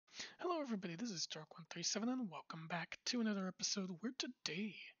Hello everybody, this is Dark137 and welcome back to another episode where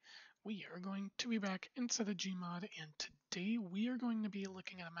today we are going to be back inside the Gmod, and today we are going to be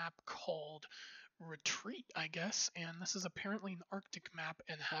looking at a map called Retreat, I guess, and this is apparently an Arctic map,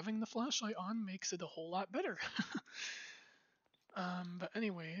 and having the flashlight on makes it a whole lot better. But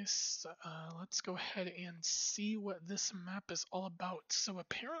anyways, let's go ahead and see what this map is all about. So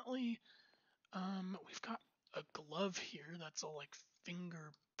apparently, we've got a glove here that's all like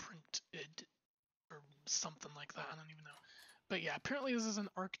fingerprinted or something like that. I don't even know. But yeah, apparently this is an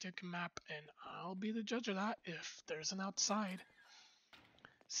Arctic map, and I'll be the judge of that if there's an outside.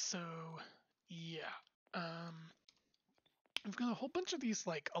 So yeah, we've got a whole bunch of these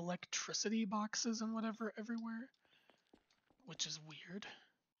like electricity boxes and whatever everywhere, which is weird.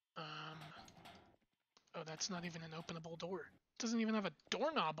 Oh, that's not even an openable door. It doesn't even have a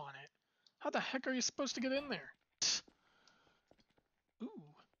doorknob on it. How the heck are you supposed to get in there? Ooh,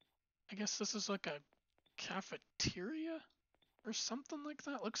 I guess this is like a cafeteria or something like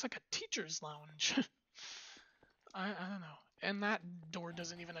that. Looks like a teacher's lounge. I don't know. And that door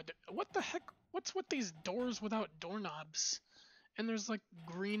doesn't even... What the heck? What's with these doors without doorknobs? And there's like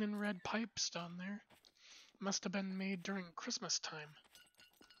green and red pipes down there. Must have been made during Christmas time.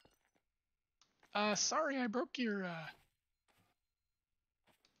 Sorry I broke your,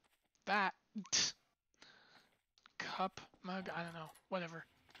 that. Cup, mug, I don't know. Whatever.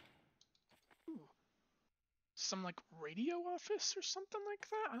 Ooh. Some, like, radio office or something like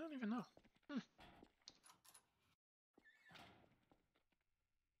that? I don't even know.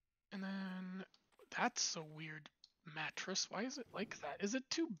 And then, that's a weird mattress. Why is it like that? Is it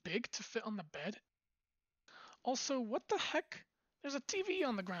too big to fit on the bed? Also, what the heck? There's a TV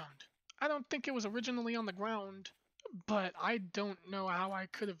on the ground. I don't think it was originally on the ground, but I don't know how I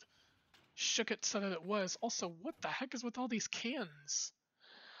could have shook it so that it was. Also, what the heck is with all these cans?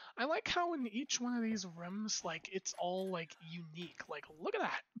 I like how in each one of these rooms, like, it's all, like, unique. Like, look at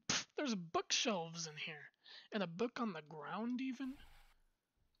that! Pfft, there's bookshelves in here. And a book on the ground, even?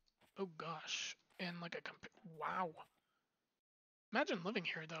 Oh, gosh. And, like, wow. Imagine living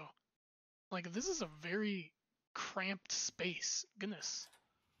here, though. Like, this is a very cramped space. Goodness.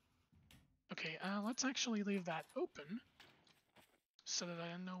 Okay, let's actually leave that open so that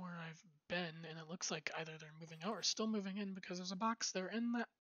I know where I've been, and it looks like either they're moving out or still moving in because there's a box there, and that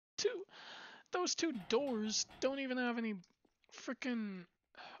too. Those two doors don't even have any frickin'...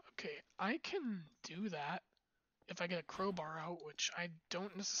 Okay, I can do that if I get a crowbar out, which I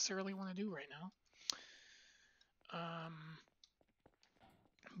don't necessarily want to do right now.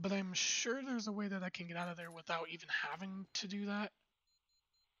 But I'm sure there's a way that I can get out of there without even having to do that.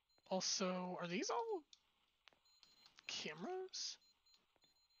 Also, are these all cameras?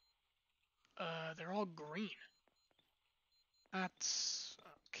 They're all green. That's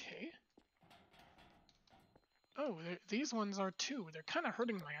okay. Oh, these ones are too. They're kind of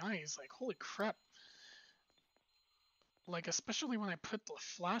hurting my eyes. Like, holy crap. Like, especially when I put the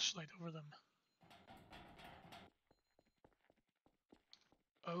flashlight over them.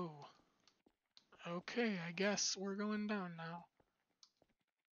 Oh. Okay, I guess we're going down now.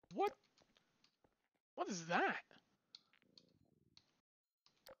 What? What is that?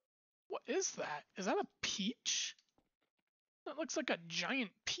 What is that? Is that a peach? That looks like a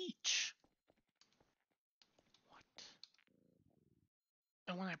giant peach. What?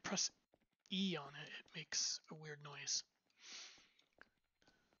 And when I press E on it, it makes a weird noise.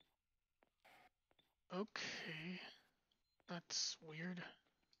 Okay. That's weird.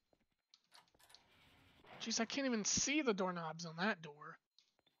 Jeez, I can't even see the doorknobs on that door.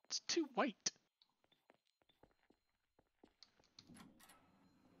 It's too white.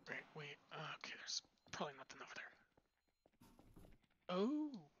 Right, wait. Okay, there's probably nothing over there.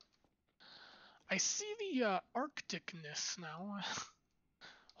 Oh. I see the Arcticness now.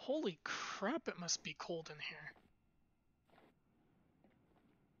 Holy crap, it must be cold in here.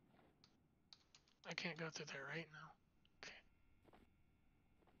 I can't go through there right now. Okay.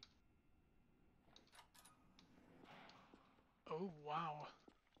 Oh, wow.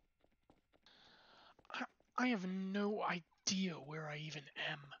 I have no idea where I even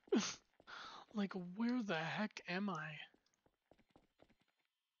am. Like, where the heck am I?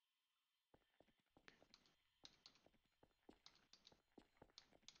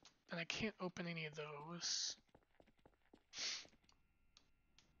 And I can't open any of those.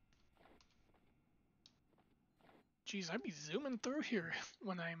 Jeez, I'd be zooming through here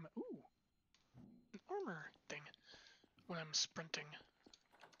when I'm... Ooh, an armor thing. When I'm sprinting.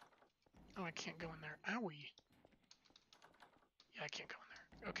 Oh, I can't go in there. Owie. Yeah, I can't go in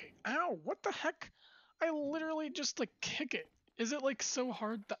there. Okay. Ow, what the heck? I literally just, like, kick it. Is it like so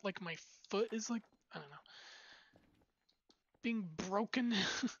hard that like my foot is like, I don't know, being broken?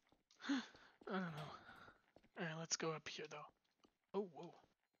 I don't know. Alright, let's go up here though. Oh, whoa.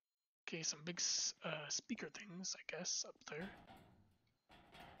 Okay, some big speaker things, I guess, up there.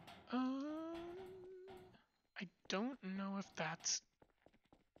 I don't know if that's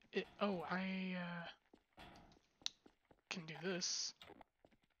it. Oh, I can do this.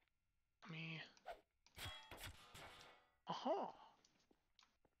 Let me. Aha!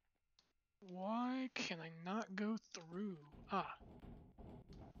 Why can I not go through? Ah.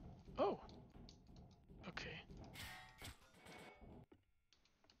 Oh. Okay.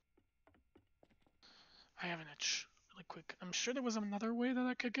 I have an itch. Really quick. I'm sure there was another way that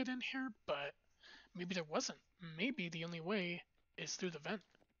I could get in here, but maybe there wasn't. Maybe the only way is through the vent.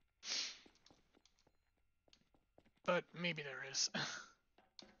 But maybe there is.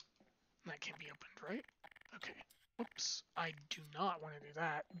 That can't be opened, right? Okay. Oops. I do not want to do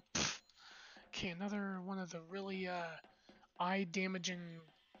that. Okay, another one of the really eye-damaging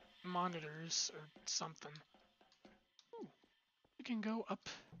monitors or something. Ooh, we can go up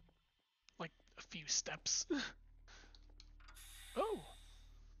like a few steps. Oh.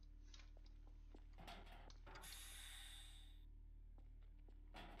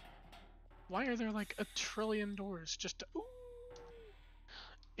 Why are there like a trillion doors just to... Ooh.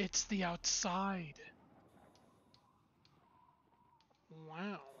 It's the outside.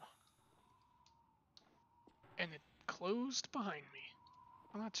 Wow. And it closed behind me.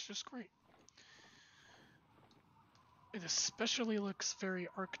 Well, that's just great. It especially looks very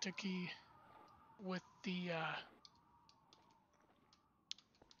Arctic-y with the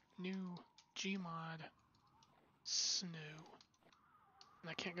new Gmod snow. And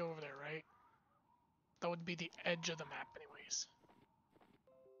I can't go over there, right? That would be the edge of the map anyways.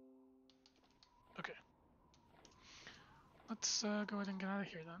 Okay. Let's go ahead and get out of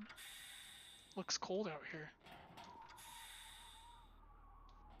here then. Looks cold out here.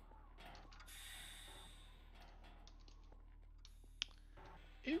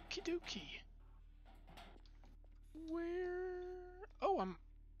 Okie dokie. Where? Oh, I'm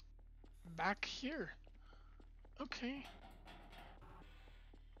back here. Okay.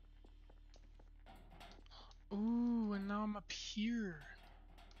 Ooh, and now I'm up here.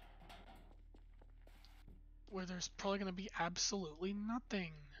 Where there's probably gonna be absolutely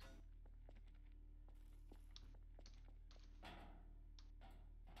nothing.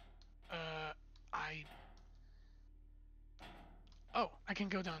 I... Oh, I can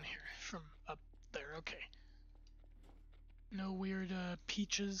go down here from up there, okay. No weird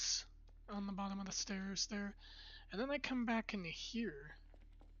peaches on the bottom of the stairs there. And then I come back into here,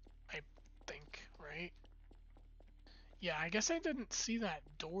 I think, right? Yeah, I guess I didn't see that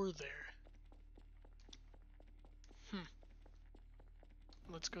door there.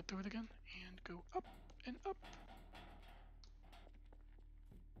 Let's go through it again and go up and up.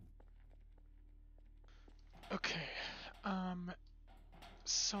 Okay,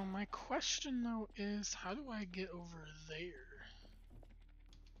 so my question though is, how do I get over there?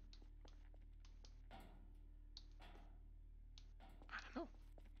 I don't know.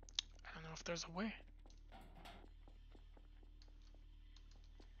 I don't know if there's a way.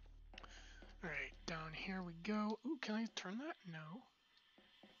 Alright, down here we go. Ooh, can I turn that? No.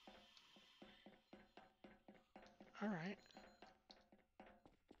 Alright.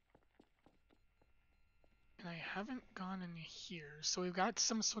 And I haven't gone in here, so we've got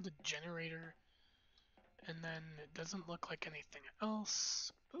some sort of generator, and then it doesn't look like anything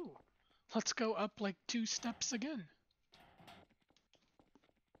else. Ooh, let's go up like 2 steps again.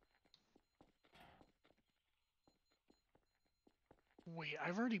 Wait,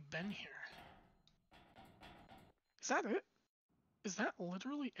 I've already been here. Is that it? Is that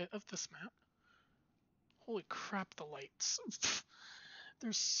literally it of this map? Holy crap, the lights.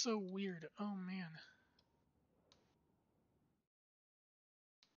 They're so weird. Oh man.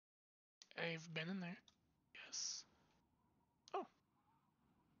 I've been in there. Yes. Oh.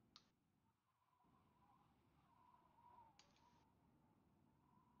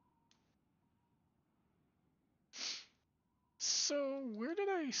 So, where did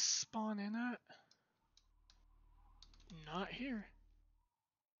I spawn in at? Not here.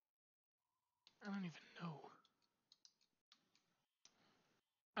 I don't even know.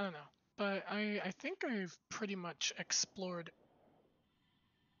 I don't know. But I think I've pretty much explored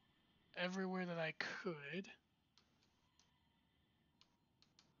everywhere that I could.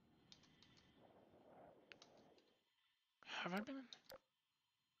 Have I been in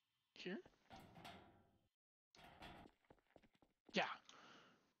here? Yeah.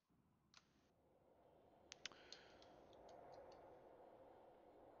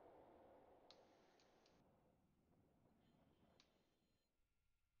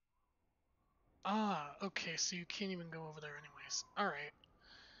 Ah, okay, so you can't even go over there anyways. Alright.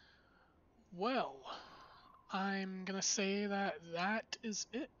 Well, I'm gonna say that that is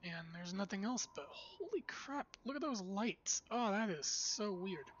it, and there's nothing else, but holy crap, look at those lights. Oh, that is so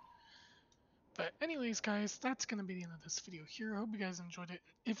weird. But anyways, guys, that's gonna be the end of this video here. I hope you guys enjoyed it.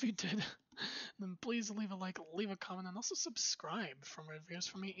 If you did, then please leave a like, leave a comment, and also subscribe for more videos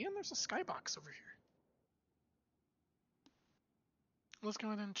from me. And there's a skybox over here. Let's go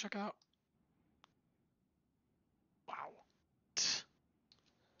ahead and check out. Wow.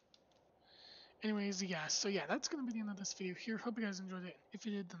 Anyways, yeah, so yeah, that's going to be the end of this video here. Hope you guys enjoyed it. If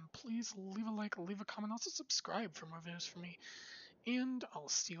you did, then please leave a like, leave a comment, also subscribe for more videos from me. And I'll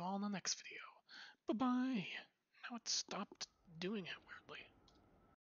see you all in the next video. Bye-bye. Now it stopped doing it.